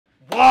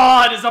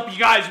What is up, you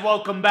guys?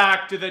 Welcome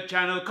back to the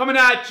channel. Coming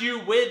at you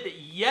with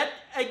yet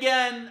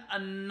again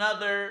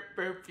another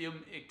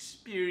perfume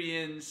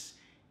experience.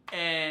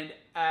 And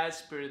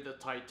as per the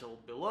title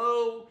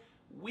below,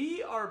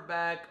 we are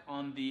back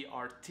on the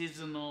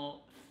artisanal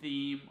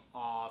theme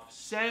of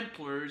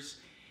samplers.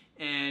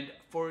 And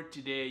for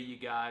today, you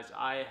guys,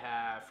 I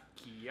have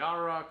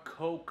Kyara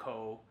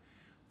Koko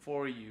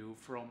for you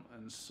from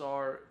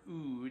Ensar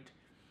Oud.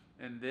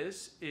 And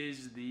this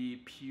is the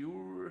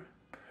Pure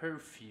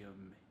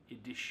Perfume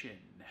edition.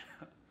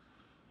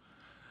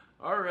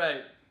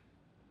 Alright,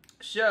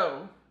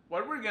 so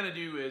what we're gonna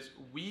do is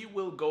we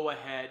will go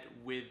ahead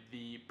with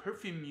the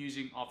perfume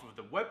using off of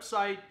the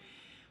website.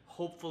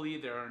 Hopefully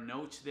there are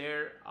notes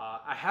there.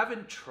 I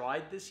haven't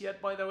tried this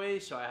yet, by the way,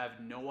 so I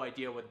have no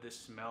idea what this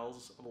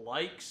smells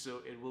like.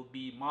 So it will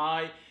be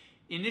my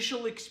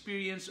initial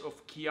experience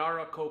of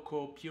Kyara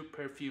Koko Pure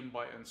Perfume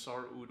by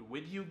Ensar Oud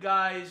with you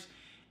guys.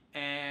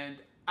 And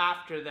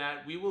after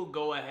that, we will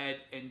go ahead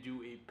and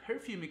do a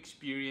perfume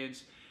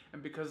experience.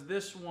 And because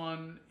this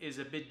one is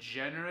a bit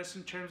generous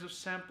in terms of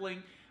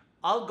sampling,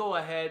 I'll go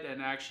ahead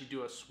and actually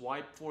do a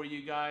swipe for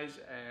you guys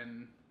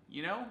and,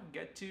 you know,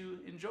 get to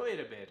enjoy it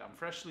a bit. I'm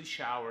freshly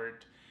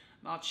showered,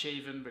 not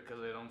shaven because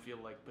I don't feel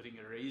like putting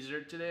a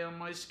razor today on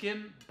my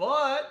skin,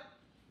 but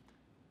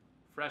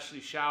freshly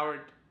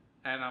showered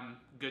and I'm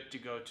good to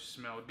go to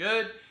smell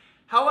good.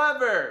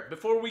 However,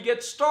 before we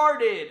get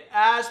started,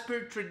 as per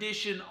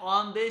tradition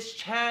on this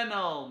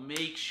channel,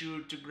 make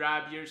sure to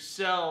grab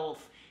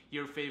yourself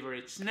your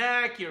favorite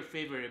snack, your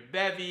favorite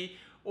bevy,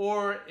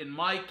 or in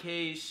my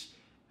case,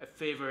 a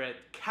favorite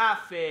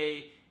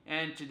cafe.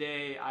 And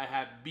today I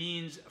have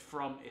beans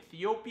from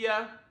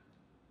Ethiopia.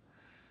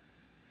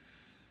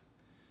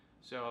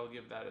 So I'll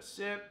give that a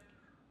sip.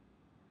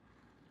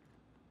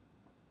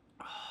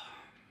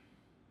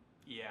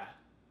 Yeah,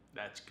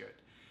 that's good.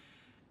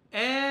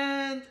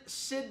 And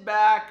sit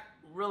back,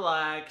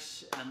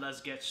 relax, and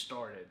let's get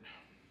started.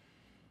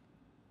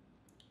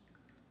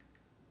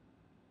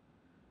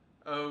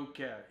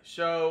 Okay,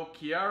 so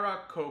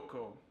Kyara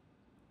Koko.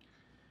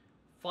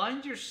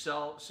 Find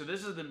yourself, so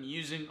this is them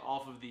using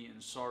off of the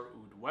Ensar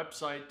Oud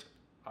website.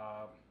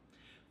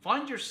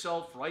 Find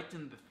yourself right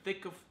in the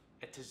thick of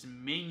a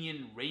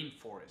Tasmanian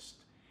rainforest,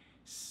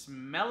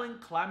 smelling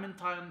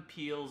clementine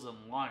peels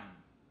and lime.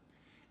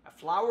 A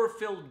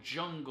flower-filled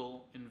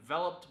jungle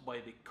enveloped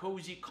by the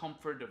cozy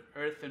comfort of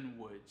earth and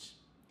woods.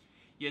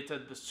 Yet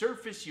at the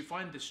surface you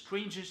find the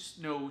strangest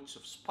notes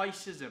of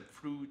spices and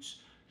fruits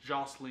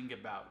jostling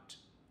about.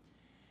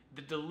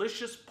 The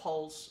delicious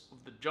pulse of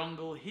the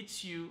jungle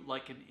hits you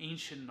like an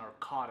ancient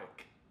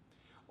narcotic.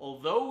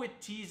 Although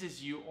it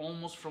teases you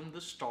almost from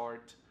the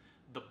start,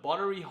 the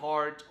buttery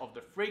heart of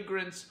the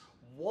fragrance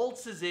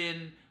waltzes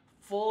in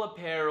full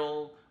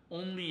apparel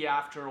only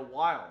after a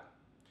while.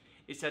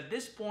 It's at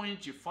this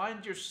point you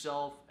find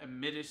yourself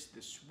amidst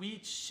the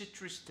sweet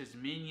citrus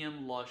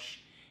Tasmanian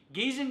lush,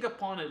 gazing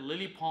upon a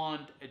lily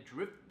pond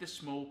adrift the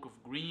smoke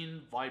of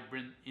green,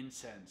 vibrant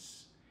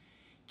incense.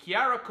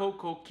 Kyara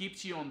Koko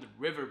keeps you on the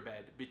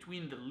riverbed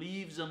between the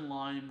leaves and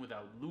lime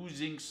without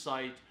losing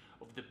sight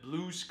of the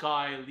blue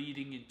sky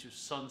leading into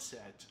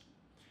sunset.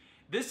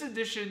 This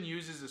edition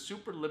uses a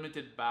super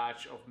limited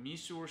batch of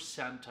Mysore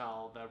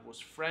Santal that was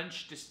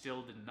French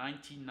distilled in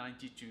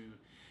 1992.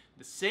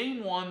 The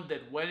same one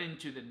that went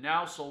into the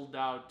now sold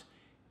out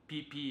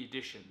PP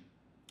edition.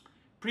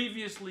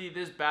 Previously,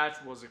 this batch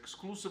was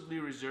exclusively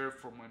reserved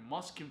for my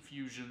musk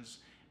infusions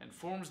and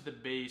forms the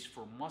base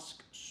for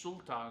Musk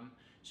Sultan,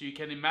 so you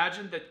can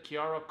imagine that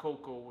Kyara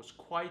Koko was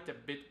quite a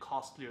bit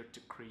costlier to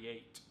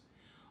create.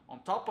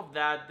 On top of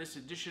that, this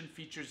edition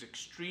features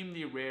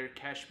extremely rare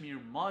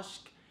cashmere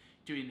musk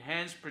to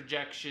enhance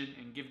projection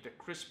and give the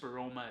crisp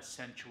aroma a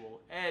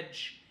sensual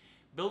edge.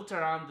 Built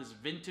around this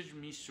vintage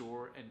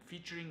Mysore and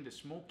featuring the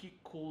smoky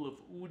cool of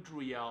Oud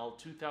Royal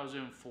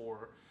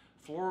 2004,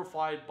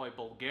 florified by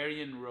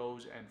Bulgarian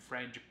rose and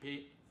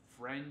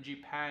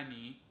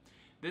frangipani,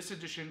 this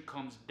edition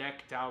comes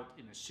decked out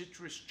in a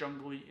citrus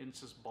jungly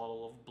incense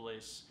bottle of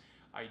bliss,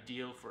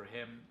 ideal for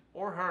him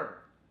or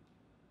her.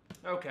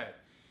 Okay,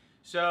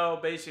 so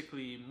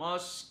basically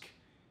musk,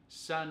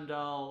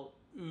 sandal,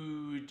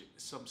 oud,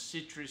 some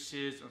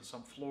citruses, and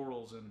some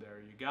florals in there,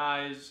 you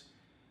guys.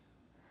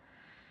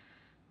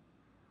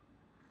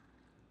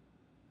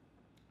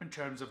 In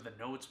terms of the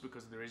notes,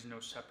 because there is no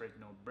separate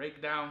note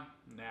breakdown.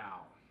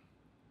 Now,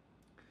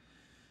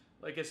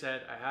 like I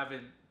said, I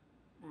haven't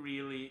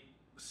really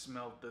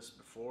smelled this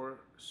before,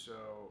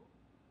 so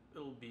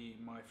it'll be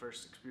my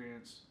first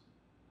experience.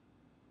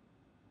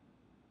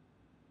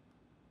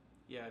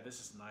 Yeah,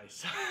 this is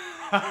nice.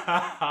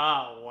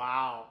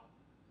 Wow.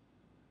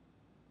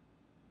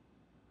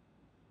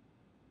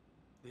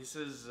 This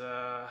is,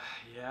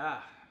 yeah,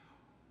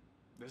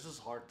 this is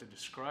hard to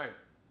describe.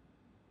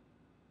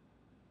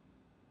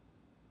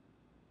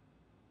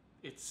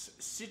 It's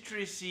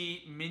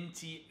citrusy,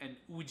 minty, and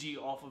oudy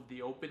off of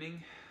the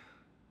opening.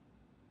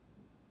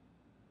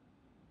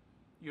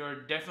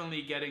 You're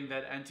definitely getting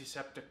that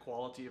antiseptic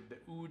quality of the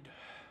oud.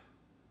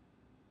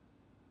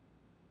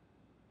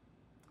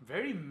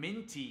 Very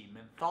minty,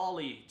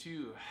 mentholy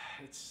too.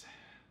 It's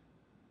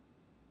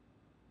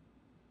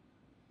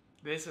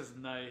This is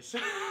nice.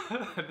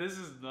 This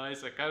is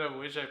nice. I kind of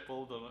wish I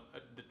pulled on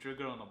the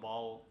trigger on a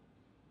bottle.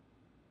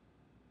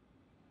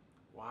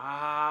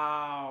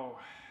 Wow.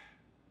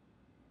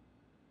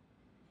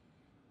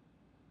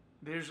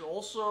 There's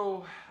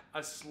also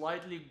a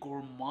slightly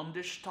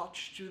gourmandish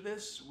touch to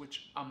this,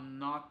 which I'm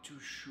not too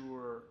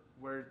sure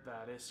where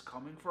that is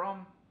coming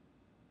from.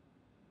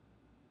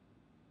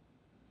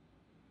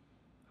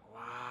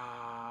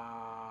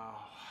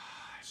 Wow.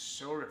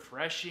 So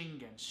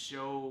refreshing and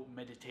so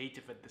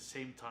meditative at the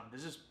same time.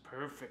 This is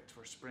perfect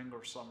for spring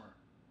or summer.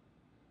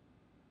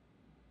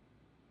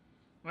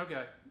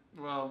 Okay,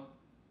 well,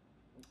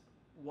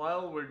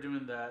 while we're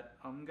doing that,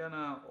 I'm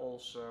gonna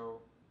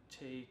also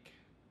take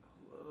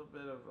a little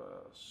bit of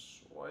a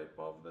swipe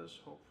of this.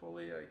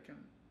 Hopefully, I can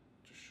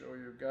just show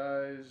you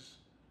guys,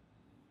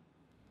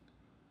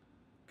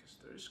 because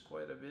there's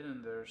quite a bit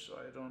in there, so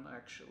I don't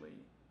actually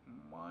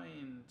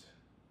mind.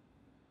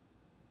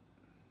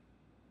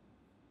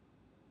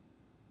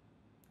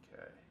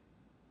 Okay.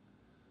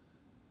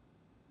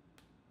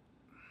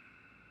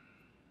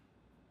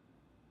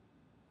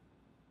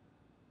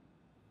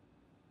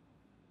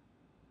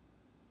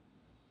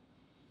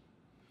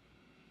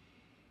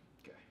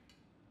 Okay.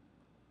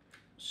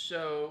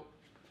 So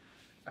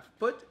I've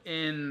put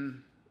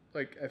in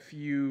like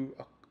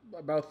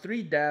about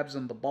 3 dabs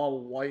on the bottle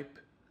wipe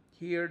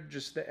here,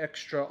 just the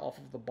extra off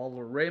of the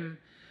bottle rim.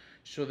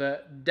 So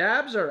the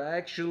dabs are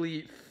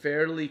actually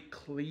fairly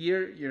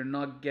clear. You're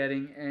not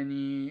getting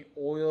any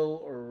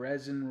oil or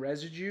resin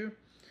residue.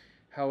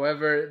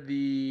 However,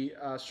 the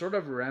sort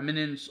of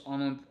remnants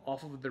on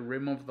off of the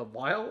rim of the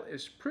vial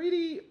is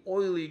pretty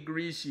oily,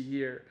 greasy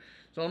here.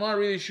 So I'm not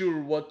really sure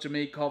what to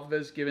make of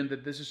this, given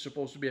that this is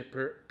supposed to be a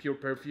pure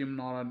perfume,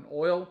 not an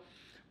oil.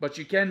 But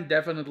you can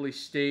definitely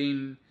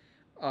stain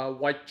a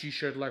white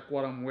t-shirt like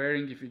what I'm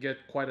wearing if you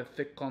get quite a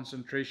thick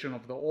concentration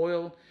of the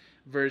oil,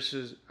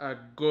 versus a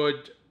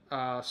good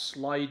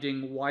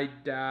sliding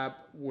white dab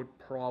would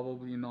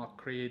probably not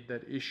create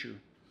that issue.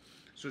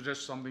 So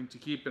just something to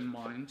keep in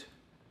mind.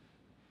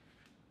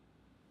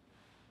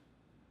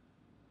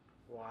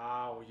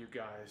 Wow, you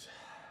guys.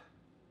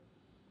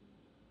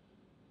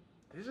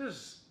 This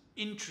is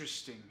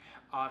interesting.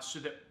 So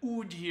the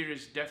oud here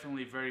is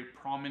definitely very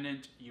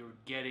prominent. You're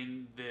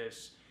getting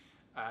this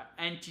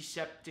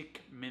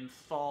antiseptic,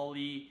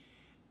 mentholy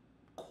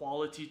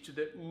quality to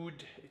the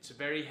oud. It's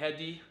very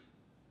heady.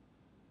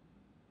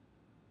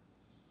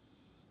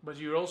 But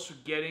you're also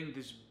getting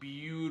this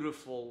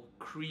beautiful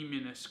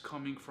creaminess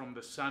coming from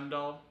the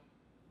sandal.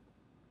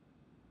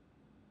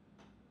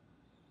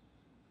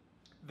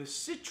 The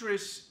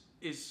citrus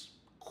is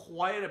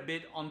quite a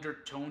bit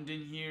undertoned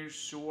in here,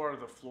 so are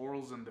the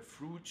florals and the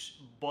fruits,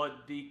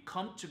 but they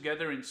come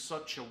together in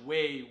such a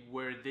way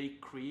where they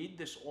create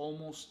this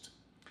almost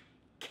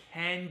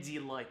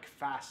candy-like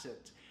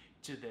facet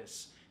to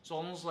this. It's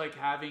almost like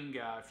having,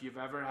 if you've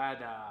ever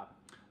had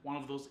one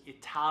of those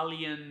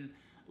Italian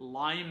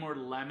lime or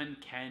lemon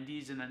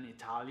candies in an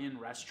Italian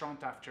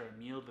restaurant after a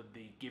meal that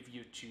they give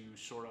you to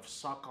sort of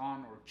suck on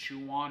or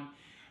chew on,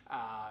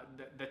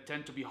 that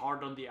tend to be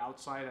hard on the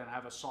outside and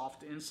have a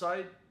soft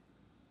inside.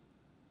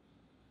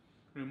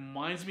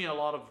 Reminds me a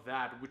lot of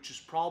that, which is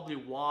probably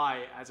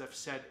why, as I've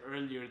said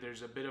earlier,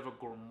 there's a bit of a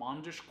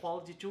gourmandish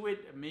quality to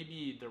it.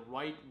 Maybe the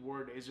right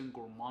word isn't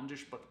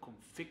gourmandish, but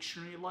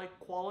confectionery-like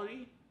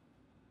quality.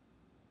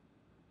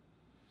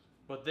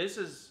 But this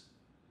is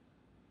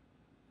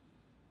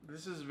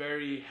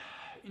very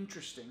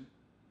interesting.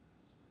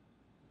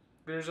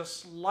 There's a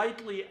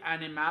slightly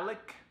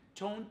animalic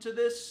tone to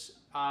this,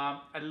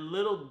 a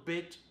little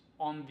bit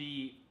on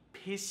the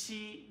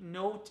pissy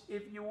note,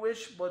 if you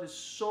wish, but it's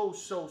so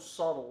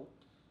subtle.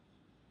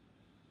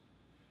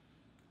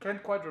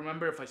 Can't quite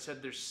remember if I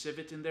said there's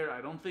civet in there. I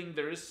don't think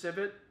there is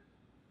civet,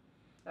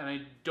 and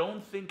I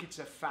don't think it's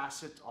a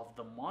facet of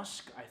the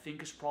musk. I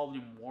think it's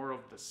probably more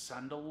of the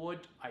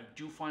sandalwood. I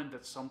do find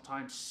that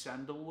sometimes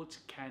sandalwoods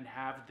can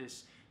have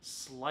this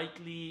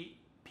slightly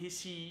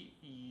pissy,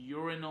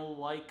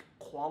 urinal-like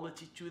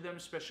quality to them,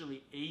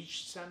 especially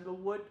aged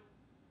sandalwood.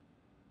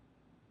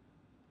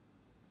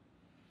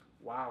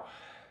 Wow.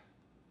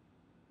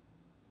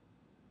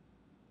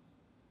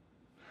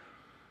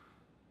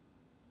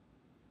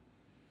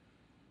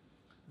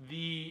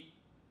 The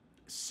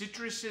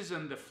citruses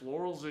and the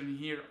florals in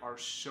here are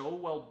so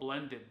well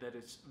blended that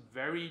it's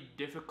very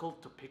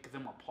difficult to pick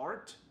them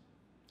apart.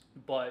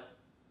 But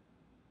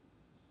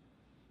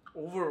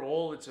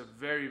overall, it's a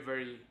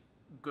very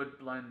good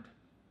blend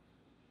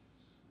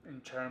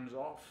in terms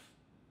of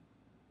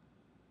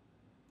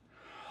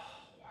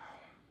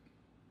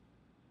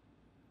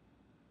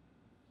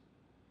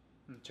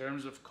in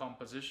terms of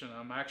composition.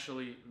 I'm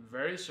actually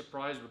very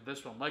surprised with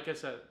this one. Like I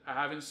said, I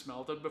haven't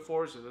smelled it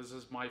before, so this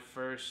is my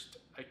first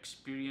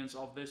experience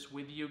of this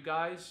with you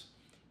guys,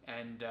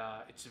 and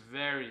it's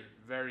very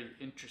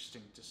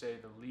interesting to say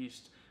the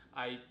least.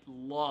 I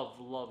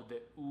love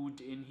the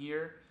oud in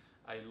here.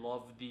 I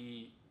love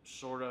the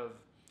sort of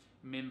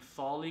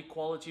mentholy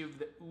quality of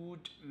the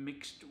oud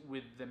mixed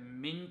with the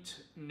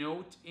mint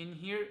note in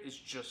here is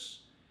just,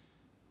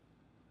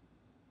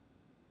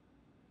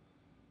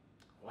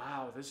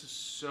 wow, this is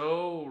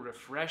so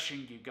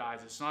refreshing, you guys.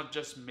 It's not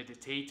just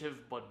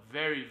meditative, but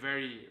very,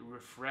 very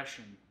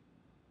refreshing.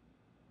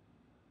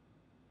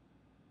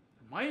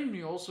 Reminded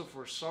me also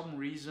for some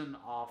reason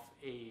of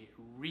a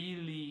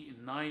really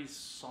nice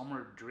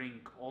summer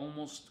drink,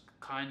 almost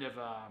kind of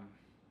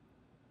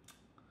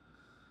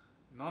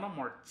not a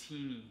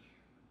martini,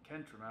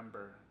 can't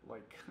remember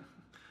like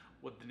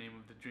what the name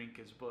of the drink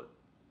is, but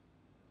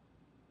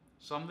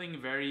something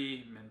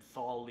very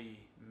mentholy,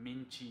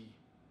 minty.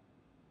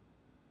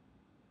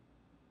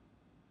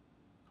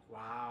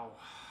 Wow.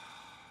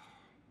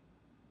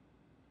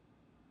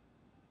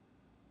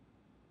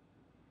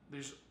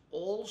 There's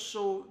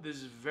also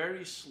this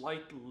very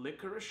slight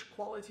licorice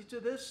quality to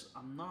this.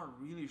 I'm not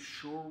really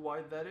sure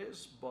why that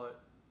is,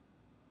 but,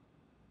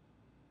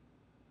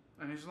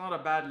 and it's not a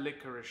bad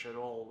licorice at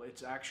all.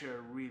 It's actually a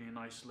really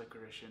nice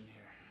licorice in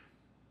here.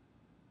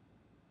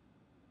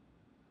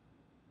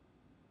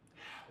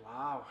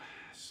 Wow.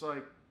 It's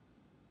like,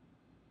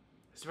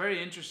 it's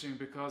very interesting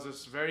because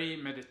it's very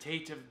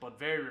meditative but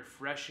very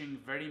refreshing,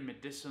 very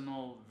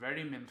medicinal,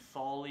 very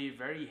mentholy,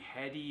 very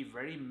heady,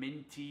 very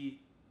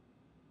minty.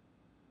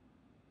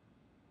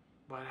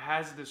 But it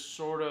has this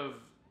sort of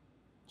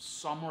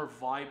summer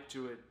vibe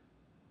to it.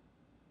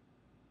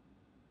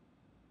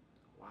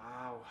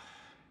 Wow.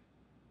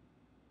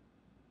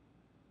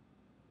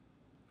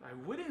 I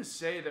wouldn't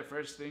say the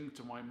first thing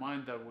to my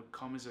mind that would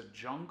come is a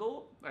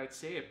jungle. I'd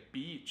say a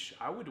beach.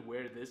 I would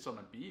wear this on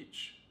a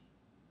beach.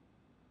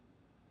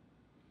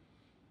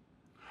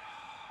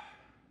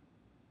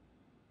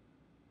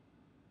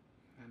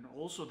 And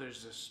also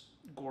there's this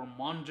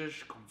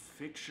gourmandish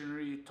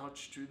confectionery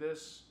touch to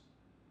this.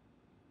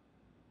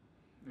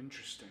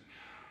 Interesting.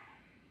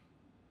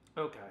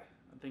 Okay,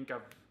 I think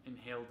I've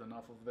inhaled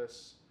enough of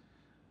this.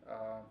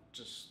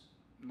 Just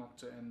not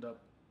to end up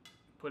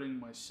putting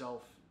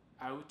myself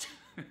out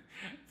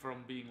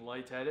from being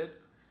lightheaded.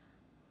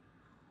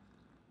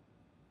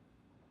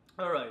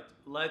 Alright,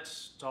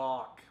 let's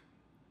talk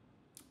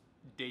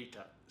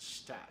data,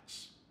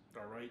 stats,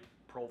 alright,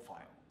 profile.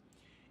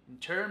 In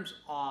terms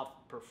of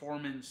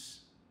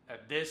performance,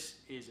 this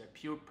is a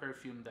pure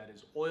perfume that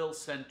is oil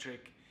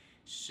centric.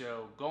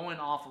 So going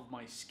off of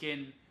my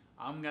skin,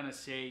 I'm gonna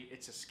say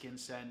it's a skin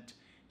scent.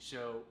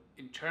 So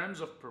in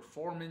terms of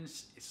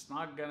performance, it's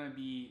not gonna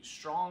be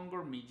strong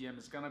or medium.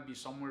 It's gonna be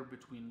somewhere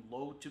between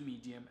low to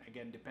medium,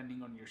 again,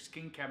 depending on your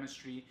skin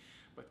chemistry.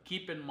 But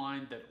keep in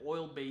mind that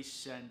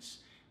oil-based scents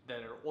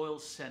that are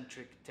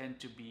oil-centric tend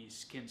to be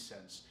skin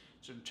scents.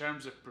 So in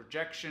terms of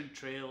projection,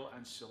 trail,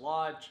 and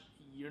sillage,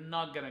 you're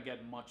not gonna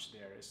get much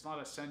there. It's not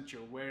a scent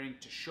you're wearing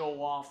to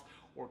show off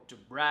or to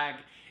brag.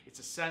 It's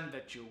a scent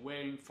that you're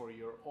wearing for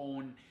your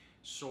own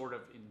sort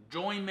of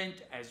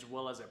enjoyment as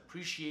well as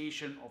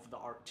appreciation of the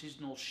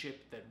artisanalship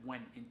that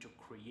went into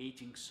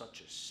creating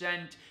such a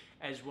scent,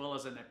 as well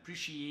as an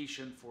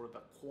appreciation for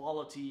the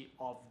quality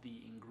of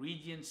the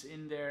ingredients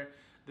in there.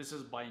 This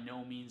is by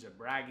no means a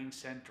bragging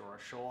scent or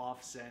a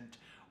show-off scent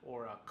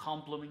or a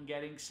compliment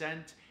getting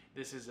scent.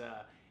 This is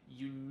a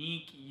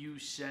unique you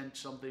scent,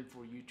 something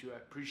for you to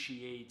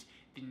appreciate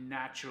the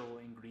natural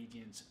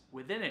ingredients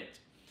within it.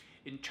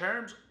 In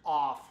terms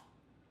of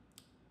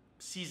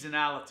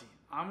seasonality,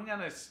 I'm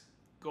gonna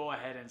go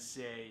ahead and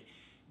say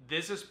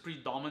this is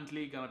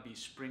predominantly gonna be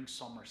spring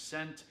summer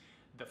scent.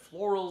 The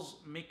florals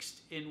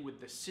mixed in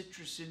with the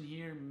citrus in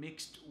here,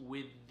 mixed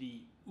with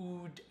the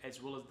oud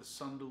as well as the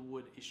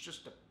sandalwood, is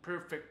just a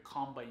perfect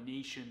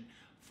combination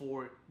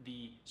for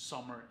the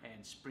summer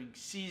and spring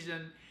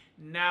season.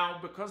 Now,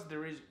 because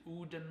there is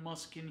oud and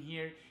musk in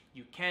here,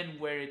 you can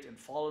wear it in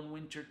fall and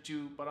winter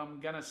too, but I'm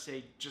gonna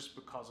say just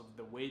because of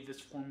the way this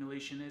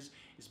formulation is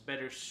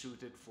better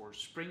suited for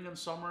spring and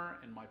summer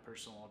in my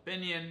personal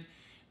opinion.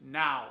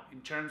 Now,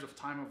 in terms of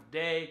time of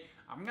day,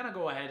 I'm gonna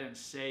go ahead and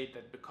say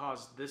that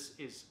because this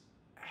is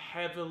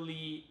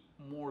heavily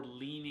more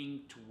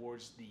leaning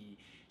towards the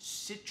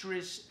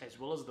citrus as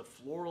well as the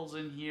florals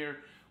in here,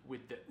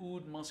 with the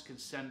oud, musk, and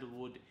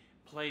sandalwood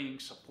playing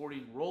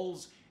supporting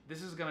roles,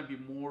 this is gonna be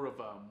more of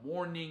a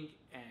morning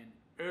and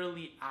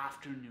early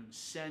afternoon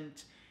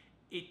scent.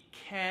 It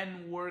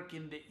can work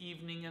in the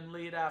evening and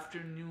late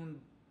afternoon,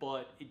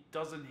 but it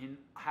doesn't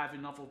have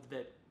enough of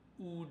that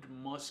oud,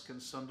 musk, and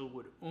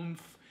sandalwood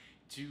oomph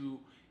to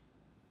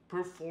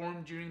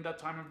perform during that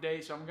time of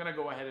day. So I'm gonna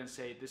go ahead and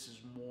say this is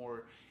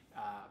more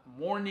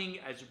morning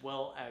as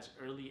well as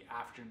early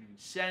afternoon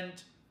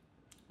scent.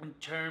 In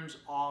terms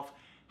of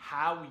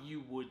how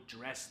you would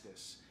dress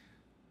this,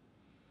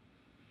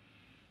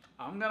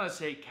 I'm gonna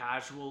say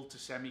casual to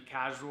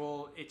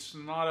semi-casual. It's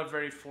not a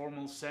very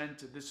formal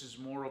scent. This is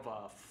more of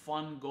a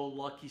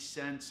fun-go-lucky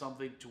scent,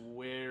 something to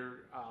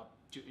wear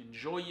to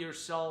enjoy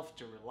yourself,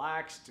 to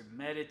relax, to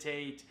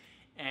meditate,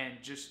 and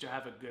just to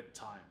have a good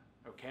time,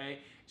 okay?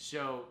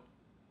 So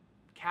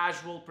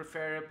casual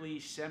preferably,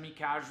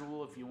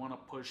 semi-casual if you wanna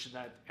push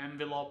that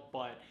envelope,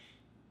 but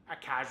a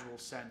casual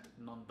scent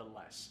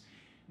nonetheless.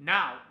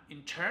 Now,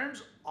 in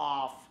terms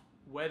of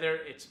whether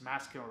it's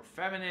masculine or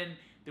feminine,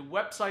 the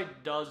website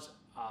does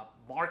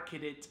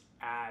market it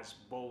as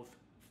both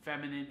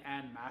feminine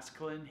and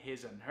masculine,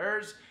 his and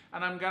hers,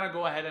 and I'm gonna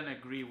go ahead and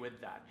agree with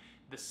that.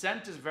 The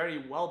scent is very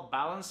well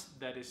balanced,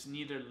 that is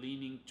neither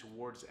leaning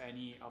towards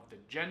any of the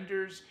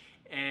genders,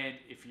 and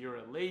if you're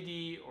a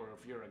lady or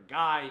if you're a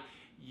guy,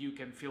 you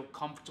can feel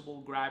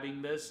comfortable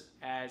grabbing this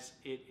as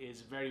it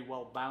is very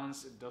well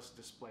balanced. It does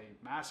display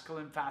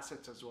masculine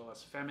facets as well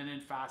as feminine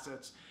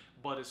facets,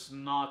 but it's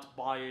not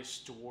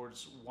biased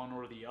towards one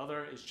or the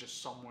other. It's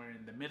just somewhere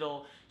in the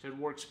middle. So it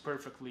works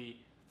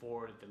perfectly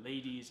for the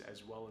ladies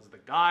as well as the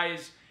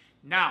guys.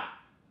 Now,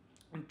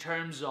 in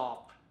terms of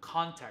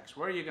context,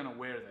 where are you gonna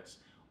wear this?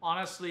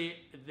 Honestly,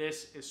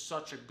 this is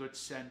such a good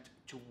scent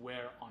to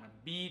wear on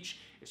a beach.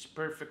 It's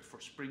perfect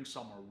for spring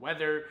summer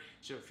weather.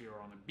 So if you're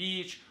on a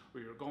beach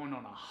or you're going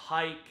on a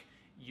hike,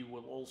 you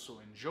will also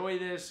enjoy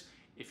this.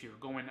 If you're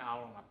going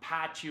out on a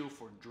patio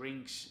for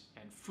drinks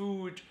and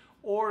food,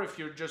 or if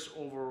you're just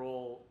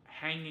overall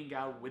hanging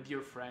out with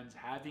your friends,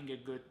 having a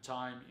good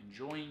time,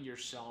 enjoying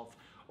yourself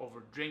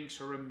over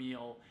drinks or a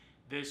meal,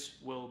 this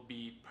will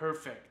be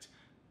perfect.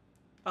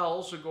 I'll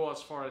also go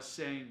as far as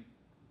saying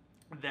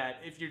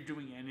that if you're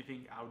doing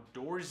anything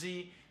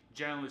outdoorsy,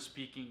 generally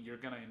speaking, you're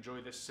gonna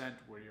enjoy this scent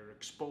where you're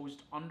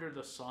exposed under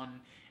the sun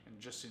and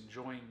just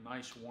enjoying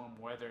nice warm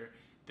weather.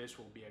 This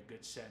will be a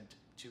good scent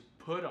to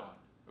put on,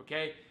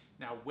 okay?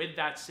 Now, with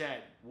that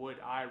said, would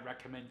I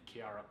recommend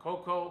Kyara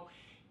Koko?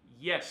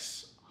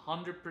 Yes,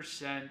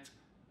 100%.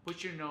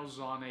 Put your nose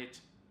on it,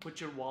 put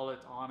your wallet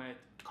on it,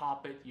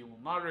 cop it, you will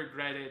not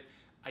regret it.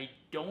 I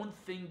don't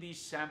think these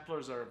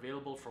samplers are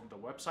available from the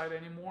website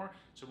anymore,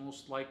 so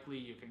most likely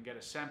you can get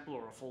a sample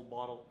or a full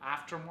bottle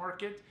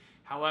aftermarket.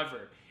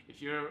 However,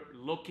 if you're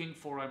looking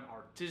for an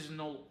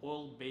artisanal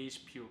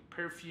oil-based pure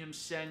perfume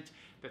scent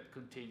that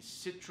contains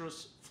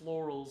citrus,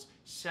 florals,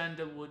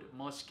 sandalwood,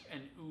 musk,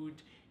 and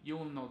oud, you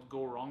will not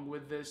go wrong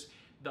with this.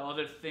 The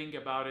other thing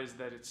about it is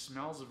that it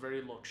smells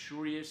very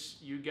luxurious,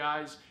 you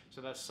guys,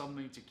 so that's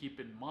something to keep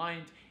in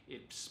mind.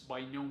 It's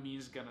by no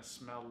means gonna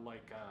smell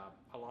like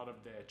a lot of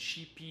the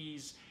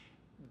cheapies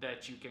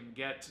that you can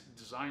get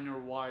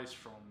designer-wise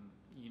from,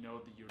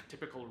 your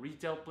typical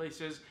retail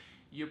places.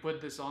 You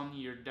put this on,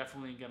 you're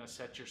definitely gonna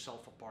set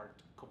yourself apart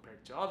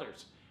compared to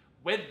others.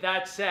 With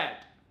that said,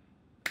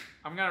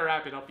 I'm gonna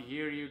wrap it up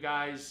here, you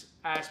guys.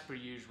 As per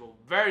usual,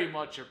 very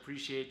much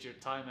appreciate your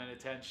time and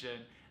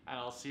attention, and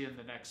I'll see you in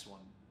the next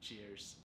one. Cheers.